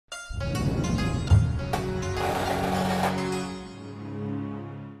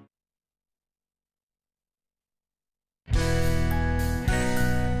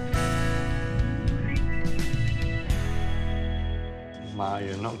Ma,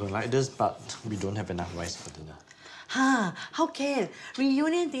 you're not going to like this, but we don't have enough rice for dinner. Ha! How can?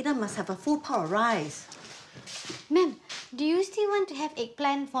 Reunion dinner must have a full pot of rice. Ma'am, do you still want to have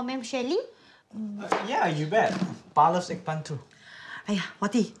eggplant for Ma'am Xue Ling? Yeah, you bet. Pa loves eggplant too. Aiya,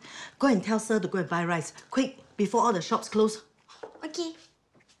 Wati, go and tell Sir to go and buy rice. Quick, before all the shops close. Okay.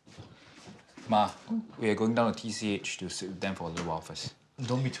 Ma, we are going down to TCH to sit with them for a little while first.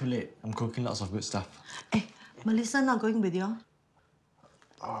 Don't be too late. I'm cooking lots of good stuff. Hey, Melissa not going with you?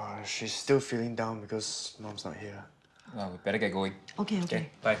 She's still feeling down because Mom's not here. Well, we better get going. Okay.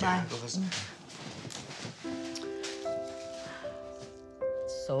 Bye. Bye.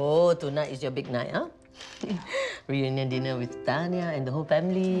 So, tonight is your big night, huh? Reunion dinner with Tanya and the whole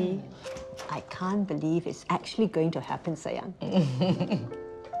family. I can't believe it's actually going to happen, sayang.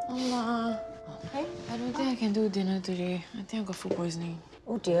 Ma, I don't think I can do dinner today. I think I got food poisoning.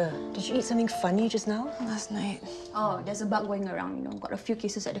 Oh dear, did you eat something funny just now? Last night. Oh, there's a bug going around, you know. Got a few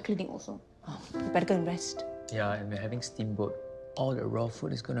cases at the clinic also. Oh, you better go and rest. Yeah, and we're having steamboat. All the raw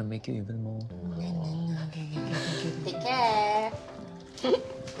food is going to make you even more. Okay. Take care.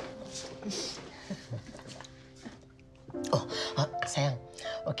 Sayang.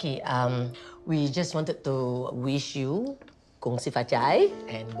 Okay, we just wanted to wish you kongsi fachai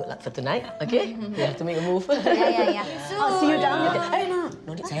and good luck for tonight, okay? We have to make a move. Yeah. I'll see you down there. Hey,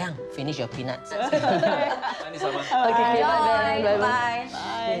 no need, sayang. Finish your peanuts. Okay, bye.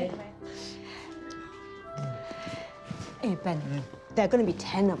 Hey, Ben, there are going to be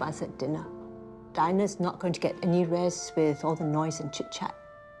 10 of us at dinner. Dinah's not going to get any rest with all the noise and chit-chat.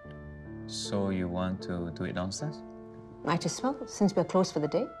 So you want to do it downstairs? Might as well, since we're closed for the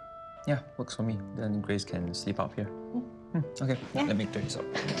day. Yeah, works for me. Then Grace can sleep up here. Okay, let me clear this up.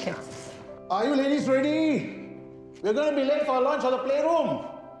 Okay. Are you ladies ready? We're going to be late for our lunch at the playroom.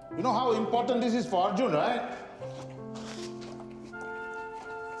 You know how important this is for Arjun, right?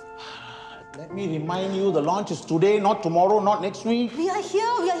 Let me remind you, the launch is today, not tomorrow, not next week. We are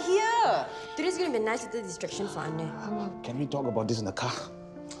here. Today's going to be a nice little distraction for Anya. Can we talk about this in the car?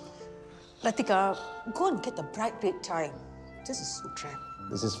 Latika, go and get the bright red tie. This is so drab.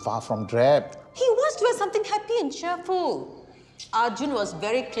 This is far from drab. He wants to wear something happy and cheerful. Arjun was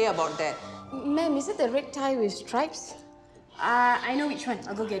very clear about that. Ma'am, is it the red tie with stripes? I know which one.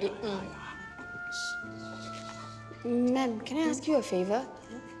 I'll go get it. Ma'am, can I ask you a favor?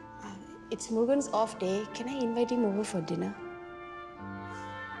 It's Morgan's off day. Can I invite him over for dinner?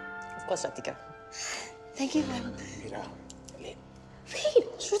 Of course, Latika. Thank you, ma'am. Mira, Wait,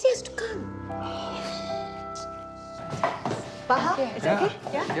 Shruti has to come. Baha, is it okay?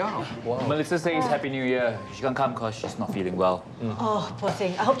 Yeah. Wow. Melissa says Happy New Year. She can't come because she's not feeling well. Oh, poor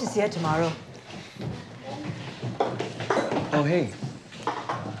thing. I hope to see her tomorrow. Oh, hey.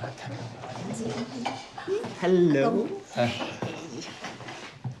 Hello.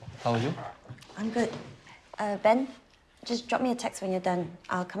 How are you? I'm good. Ben, just drop me a text when you're done.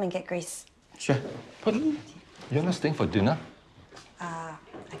 I'll come and get Grace. Sure. But you're not staying for dinner?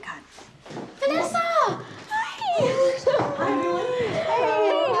 I can't. Vanessa! Hi!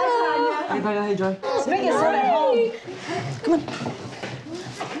 Hey, Tanya, hey, Joy. Make yourself at home. Come on.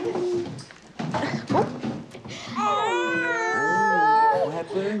 What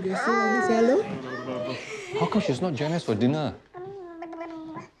happened? Gracie, want to say hello? How come she's not joining us for dinner?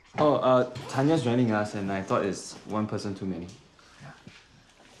 Oh, Tanya's joining us, and I thought it's one person too many.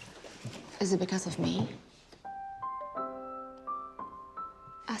 Is it because of me?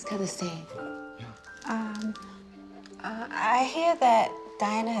 Ask her to stay. I hear that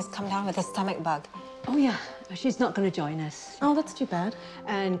Diana has come down with a stomach bug. Oh, yeah. She's not going to join us. Oh, that's too bad.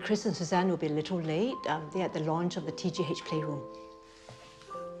 And Chris and Suzanne will be a little late. They're at the launch of the TGH playroom.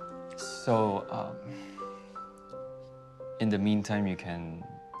 So, in the meantime, you can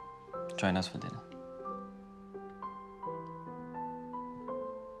join us for dinner.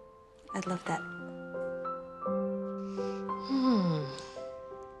 I'd love that.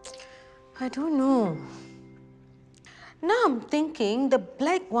 I don't know. Now I'm thinking the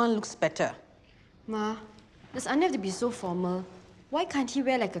black one looks better. Ma, does Anya have to be so formal? Why can't he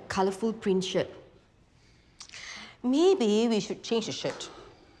wear like a colourful print shirt? Maybe we should change the shirt.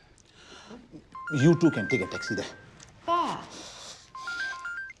 You two can take a taxi there. Pa.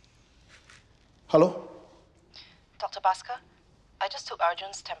 Hello? Dr. Bhaskar, I just took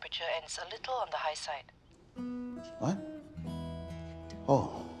Arjun's temperature and it's a little on the high side. What?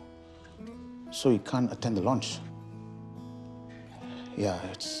 Oh. So he can't attend the launch? Yeah,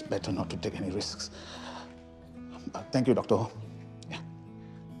 it's better not to take any risks. Thank you, Doctor. Yeah.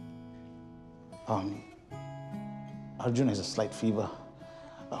 Arjun has a slight fever.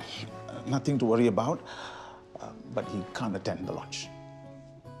 Nothing to worry about, but he can't attend the launch.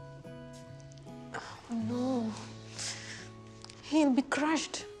 No. He'll be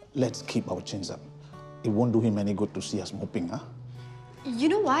crushed. Let's keep our chins up. It won't do him any good to see us moping, huh? You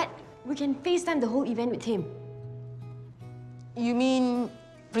know what? We can FaceTime the whole event with him. You mean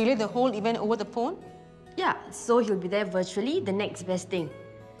relay the whole event over the phone? Yeah, so he'll be there virtually, the next best thing.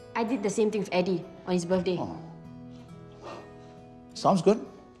 I did the same thing with Eddie on his birthday. Oh. Sounds good.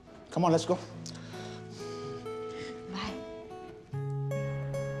 Come on, let's go.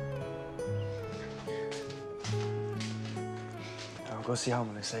 I'll go see how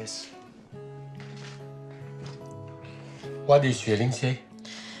Melissa is. What did Xue Ling say?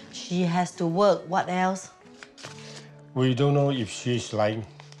 She has to work. What else? We don't know if she's lying.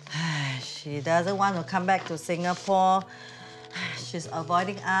 She doesn't want to come back to Singapore. She's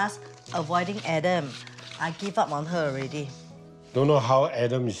avoiding us, avoiding Adam. I give up on her already. Don't know how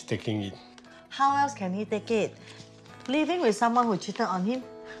Adam is taking it. How else can he take it? Living with someone who cheated on him?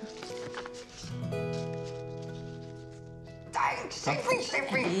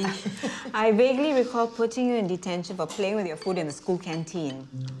 I vaguely recall putting you in detention for playing with your food in the school canteen.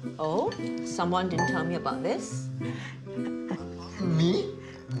 Oh? Someone didn't tell me about this? Me?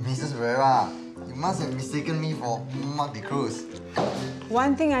 Mrs. Vera, you must have mistaken me for Mark the Cruz.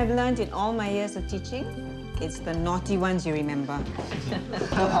 One thing I've learned in all my years of teaching, it's the naughty ones you remember.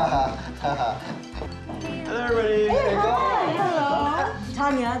 Hello, everybody. Hey, hi. Hello.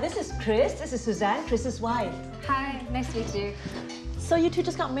 Tanya, this is Chris. This is Suzanne, Chris's wife. Hi, nice to meet you. So you two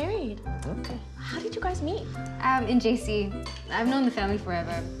just got married? Okay. How did you guys meet? In JC. I've known the family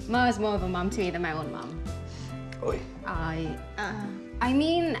forever. Ma is more of a mom to me than my own mom. Oi. I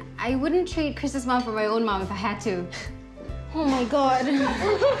mean, I wouldn't trade Chris's mom for my own mom if I had to. Oh my god.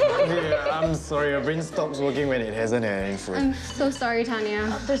 Yeah, I'm sorry, your brain stops working when it hasn't had any food. I'm so sorry,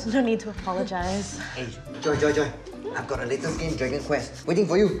 Tanya. There's no need to apologize. Hey, Joy. I've got a latest game, Dragon Quest, waiting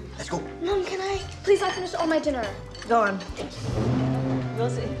for you. Let's go. Mom, can I? Please, I finished all my dinner. Go on. We'll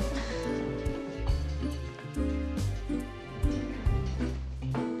see.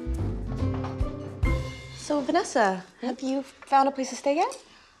 So, Vanessa, have you found a place to stay yet?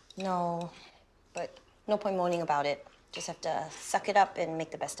 No, but no point moaning about it. Just have to suck it up and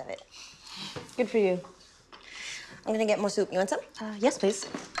make the best of it. Good for you. I'm gonna get more soup. You want some? Yes, please.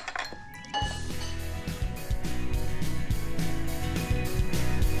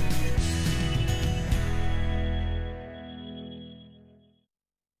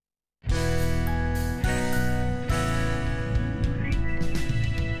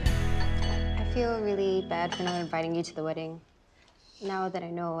 I feel really bad for not inviting you to the wedding. Now that I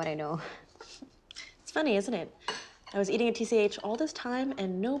know what I know. It's funny, isn't it? I was eating at TCH all this time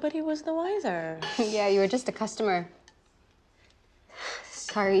and nobody was the wiser. Yeah, you were just a customer.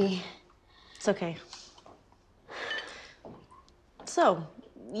 Sorry. It's okay. So,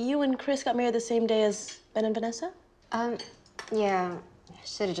 you and Chris got married the same day as Ben and Vanessa? Yeah,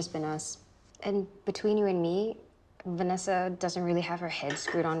 should have just been us. And between you and me, Vanessa doesn't really have her head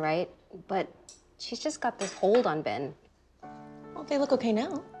screwed on right, but she's just got this hold on Ben. Well, they look okay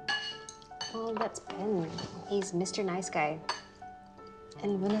now. Well, that's Ben. He's Mr. Nice Guy.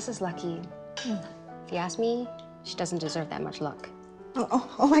 And Vanessa's lucky. If you ask me, she doesn't deserve that much luck.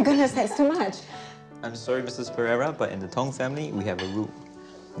 Oh my goodness, that's too much. I'm sorry, Mrs. Pereira, but in the Tong family, we have a rule.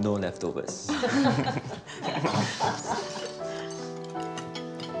 No leftovers.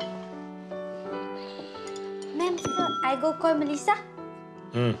 Ma'am, I go call Melissa.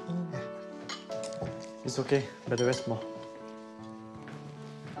 It's okay, better rest more.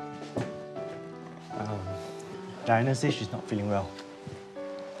 Diana says she's not feeling well.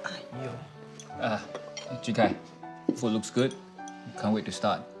 Jikai, food looks good. Can't wait to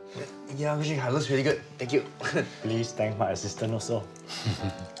start. Yeah, it looks really good. Thank you. Please thank my assistant also.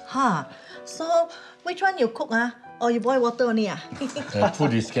 Huh. So, which one you cook, or you boil water only? The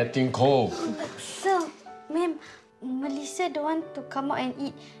food is getting cold. Sir, ma'am, Melissa don't want to come out and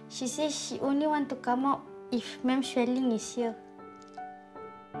eat. She says she only want to come out if Ma'am Xue Ling is here.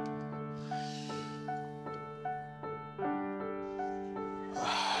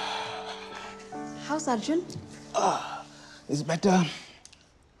 How's Arjun? It's better.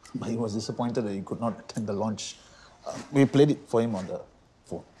 But he was disappointed that he could not attend the launch. We played it for him on the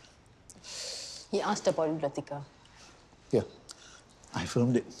phone. He asked about it, Ratika. Here, I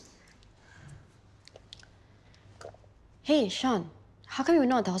filmed it. Hey, Sean, how come you're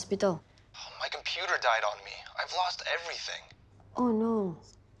not at the hospital? My computer died on me. I've lost everything. Oh no,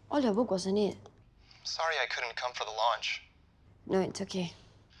 all your work was in it. Sorry I couldn't come for the launch. No, it's okay.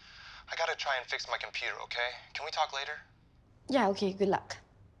 I gotta try and fix my computer, okay? Can we talk later? Yeah, okay, good luck.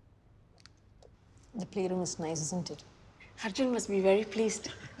 The playroom is nice, isn't it? Arjun must be very pleased.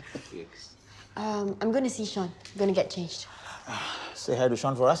 I'm going to see Sean. I'm going to get changed. Say hi to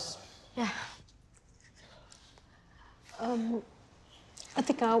Sean for us. Yeah.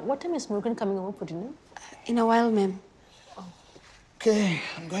 Atika, what time is Murugan coming over for dinner? In a while, ma'am. Okay,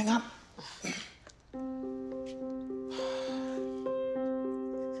 I'm going up.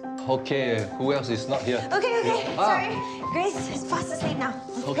 Okay, who else is not here? Okay. Sorry. Grace is fast asleep now.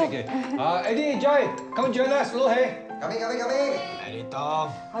 Okay. Eddie, Joy, come join us. Hello, hey. Coming. Eddie,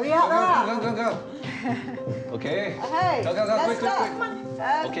 Tong. Hurry up lah. Go. Okay. Hey, Go, let's quick. start. Come on.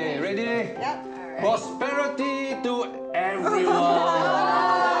 Okay, ready? Yep. Prosperity to everyone.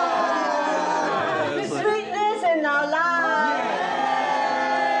 Sweetness in our lives.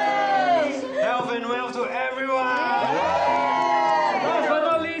 Health and wealth to everyone. Last but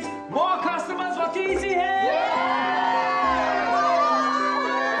not least, more customers for TCH!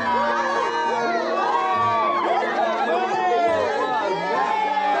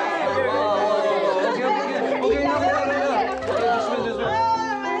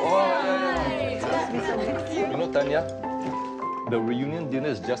 You know, Tanya, the reunion dinner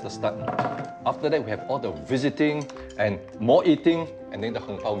is just the start. After that, we have all the visiting and more eating, and then the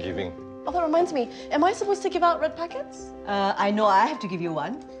hong pao giving. Oh, that reminds me. Am I supposed to give out red packets? I know I have to give you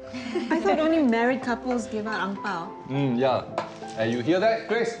one. I thought only married couples give out ang pao. Yeah. And you hear that,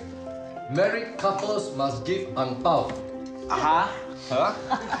 Grace? Married couples must give ang pao. Huh?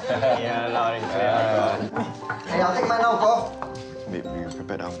 Yeah, loud and clear. Hey, I'll take mine now, Uncle. Babe, you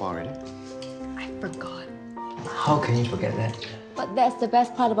prepared the ang pao already? I forgot. How can you forget that? But that's the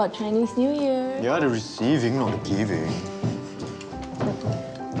best part about Chinese New Year. Yeah, the receiving, not the giving.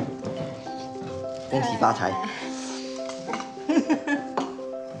 恭喜发财。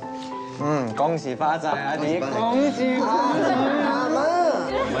恭喜发财，阿迪！恭喜发财，阿妈。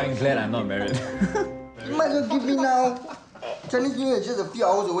 I'm glad I'm not married. You might as well give me now. Chinese New Year is just a few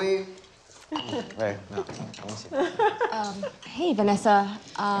hours away. Hey, no, 恭喜。 Hey, Vanessa.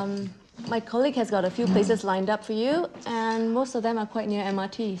 My colleague has got a few places lined up for you, and most of them are quite near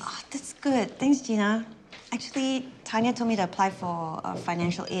MRTs. Oh, that's good. Thanks, Gina. Actually, Tanya told me to apply for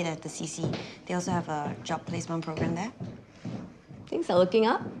financial aid at the CC. They also have a job placement program there. Things are looking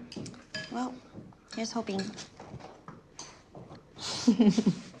up. Well, here's hoping.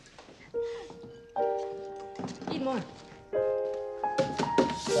 Eat more.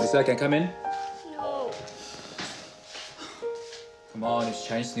 Lisa, can I come in? No. Come on, it's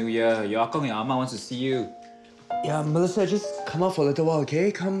Chinese New Year. Your Akong and Ama wants to see you. Yeah, Melissa, just come out for a little while,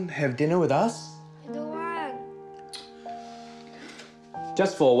 okay? Come have dinner with us. I don't want.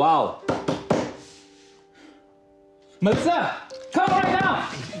 Just for a while. Melissa, come right now!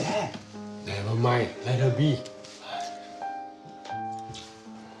 Never mind, let her be.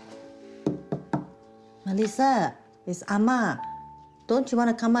 Melissa, it's Amma. Don't you want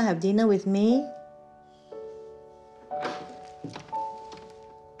to come and have dinner with me?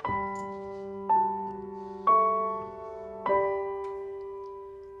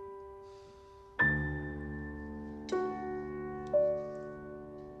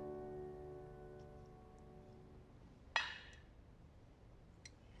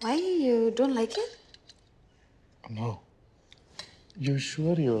 Why you don't like it? No. You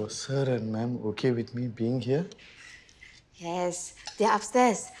sure your sir and ma'am okay with me being here? Yes, they're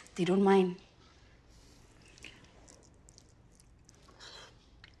upstairs. They don't mind.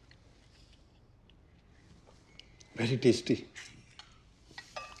 Very tasty.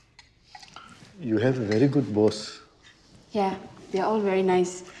 You have a very good boss. Yeah, they're all very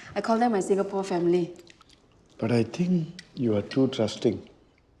nice. I call them my Singapore family. But I think you are too trusting.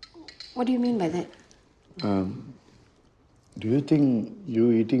 What do you mean by that? Do you think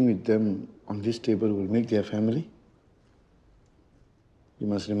you eating with them on this table will make their family? You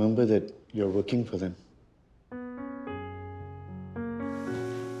must remember that you're working for them.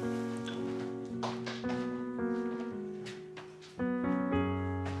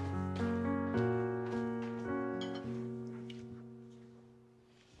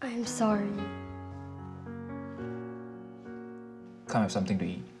 I'm sorry. Come have something to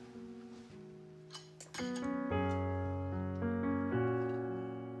eat.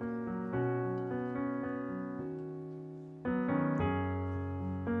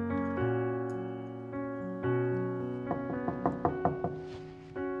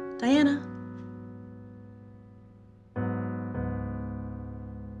 Diana.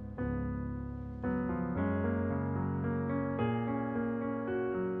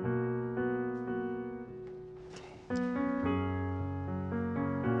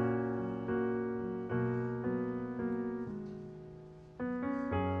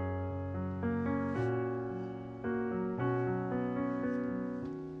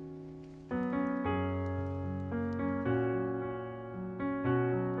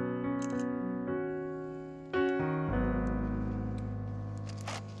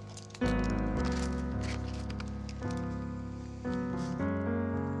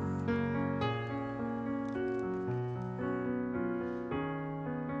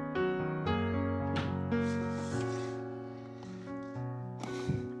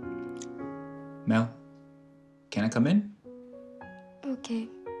 come in? Okay.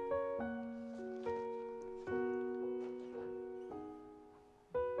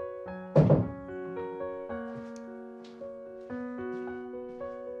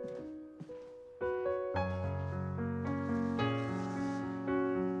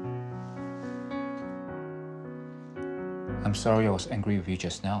 I'm sorry I was angry with you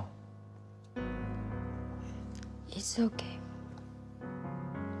just now. It's okay.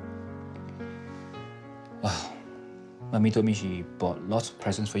 Wow. Mummy told me she bought lots of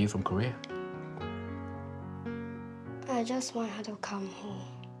presents for you from Korea. I just want her to come home.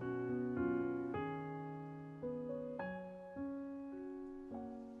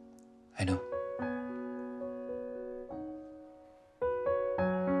 I know.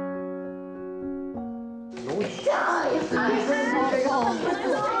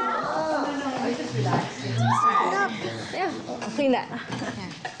 Yeah, I'll clean that.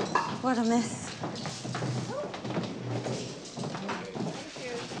 What a mess.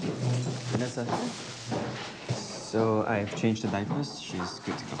 Vanessa. So I've changed the diapers. She's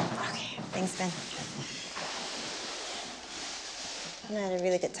good to go. Okay, thanks, Ben. I had a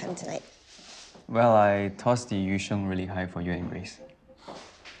really good time tonight. Well, I tossed the yusheng really high for you and Grace.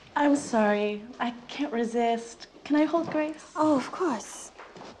 I'm sorry. I can't resist. Can I hold Grace? Oh, of course.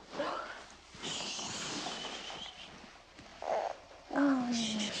 Oh,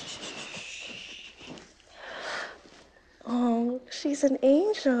 Oh, she's an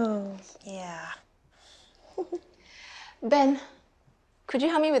angel. Yeah. Ben, could you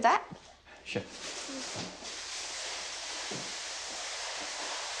help me with that? Sure.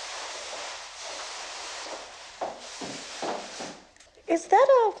 Is that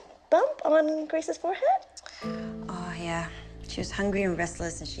a bump on Grace's forehead? Oh, yeah. She was hungry and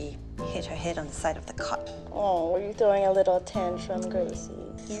restless and she hit her head on the side of the cot. Oh, were you throwing a little tantrum,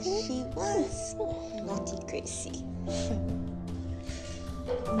 Gracie? Yes, she was. Naughty Gracie.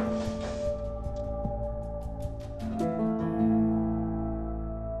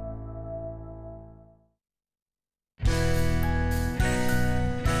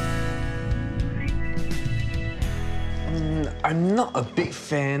 I'm not a big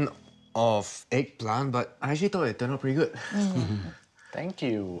fan of eggplant, but I actually thought it turned out pretty good. Thank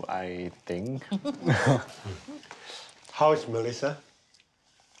you, I think. How's Melissa?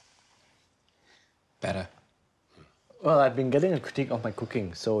 Better. Well, I've been getting a critique of my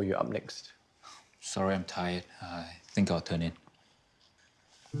cooking, so you're up next. Sorry, I'm tired. I think I'll turn in.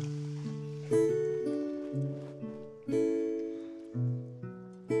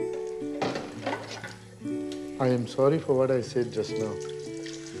 I am sorry for what I said just now.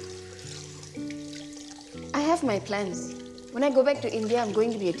 I have my plans. When I go back to India, I'm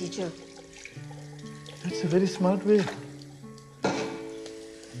going to be a teacher. That's a very smart way.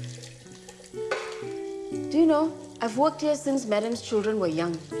 Do you know, I've worked here since Madam's children were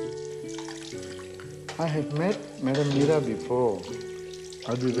young. I have met Madam Meera before.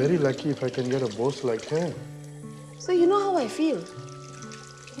 I'd be very lucky if I can get a boss like her. So you know how I feel.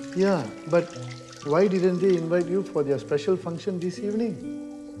 Yeah, but why didn't they invite you for their special function this evening?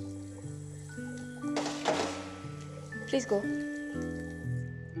 Please go.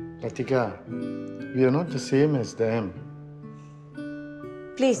 Latika, we are not the same as them.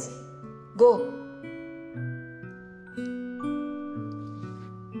 Please, go.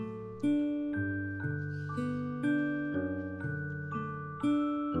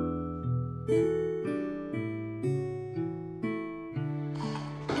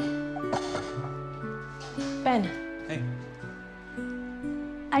 Ben. Hey.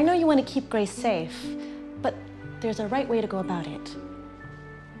 I know you want to keep Grace safe, but there's a right way to go about it.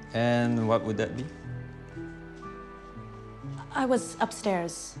 And what would that be? I was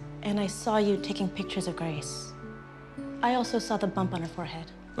upstairs, and I saw you taking pictures of Grace. I also saw the bump on her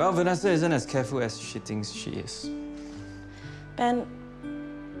forehead. Well, Vanessa isn't as careful as she thinks she is. Ben,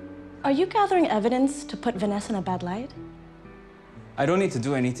 are you gathering evidence to put Vanessa in a bad light? I don't need to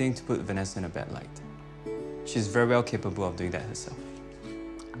do anything to put Vanessa in a bad light. She's very well capable of doing that herself.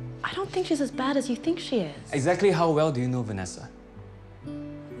 I don't think she's as bad as you think she is. Exactly how well do you know Vanessa?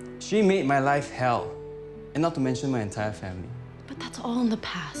 She made my life hell, and not to mention my entire family. But that's all in the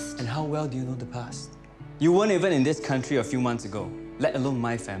past. And how well do you know the past? You weren't even in this country a few months ago, let alone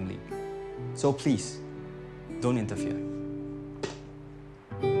my family. So please, don't interfere.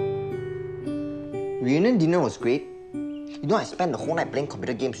 Reunion dinner was great. You know, I spent the whole night playing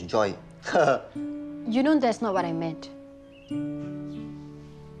computer games with Joy. You know that's not what I meant.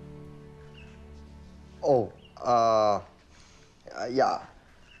 Oh, yeah.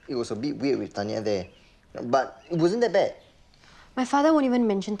 It was a bit weird with Tanya there. But it wasn't that bad. My father won't even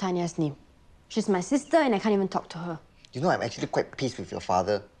mention Tanya's name. She's my sister and I can't even talk to her. You know, I'm actually quite pissed with your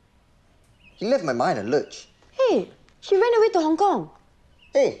father. He left my mind a lurch. Hey, she ran away to Hong Kong.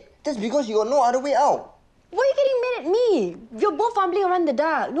 Hey, that's because you got no other way out. Why are you getting mad at me? You're both fumbling around the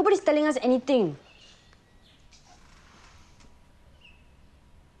dark. Nobody's telling us anything.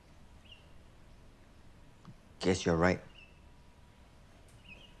 Guess you're right.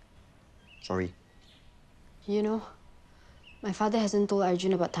 Sorry. You know, my father hasn't told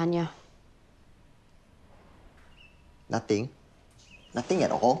Arjun about Tanya. Nothing? Nothing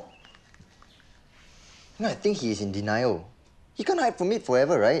at all? No, I think he is in denial. He can't hide from it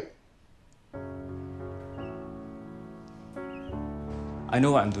forever, right? I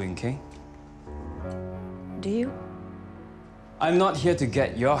know what I'm doing, okay? Do you? I'm not here to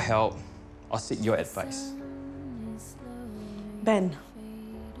get your help or seek your advice. Ben,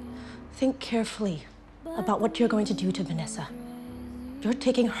 think carefully about what you're going to do to Vanessa. You're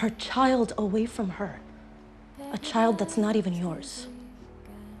taking her child away from her. A child that's not even yours.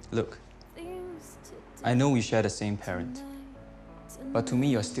 Look, I know we share the same parent, but to me,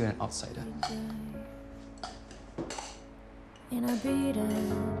 you're still an outsider. In a beat up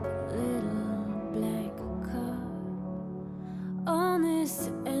little black car on this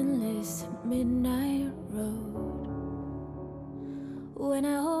endless midnight road. When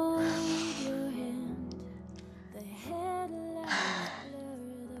I hold your hand, the headlights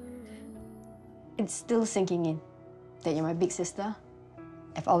blur the road. It's still sinking in that you're my big sister.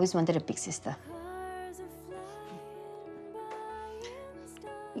 I've always wanted a big sister.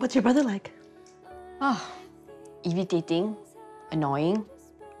 What's your brother like? Oh, irritating, annoying,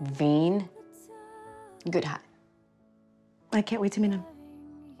 vain, good heart. I can't wait to meet him.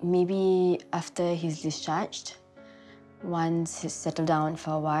 Maybe after he's discharged, once he's settled down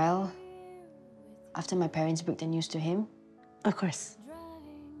for a while, after my parents broke the news to him. Of course.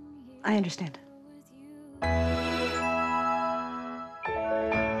 I understand.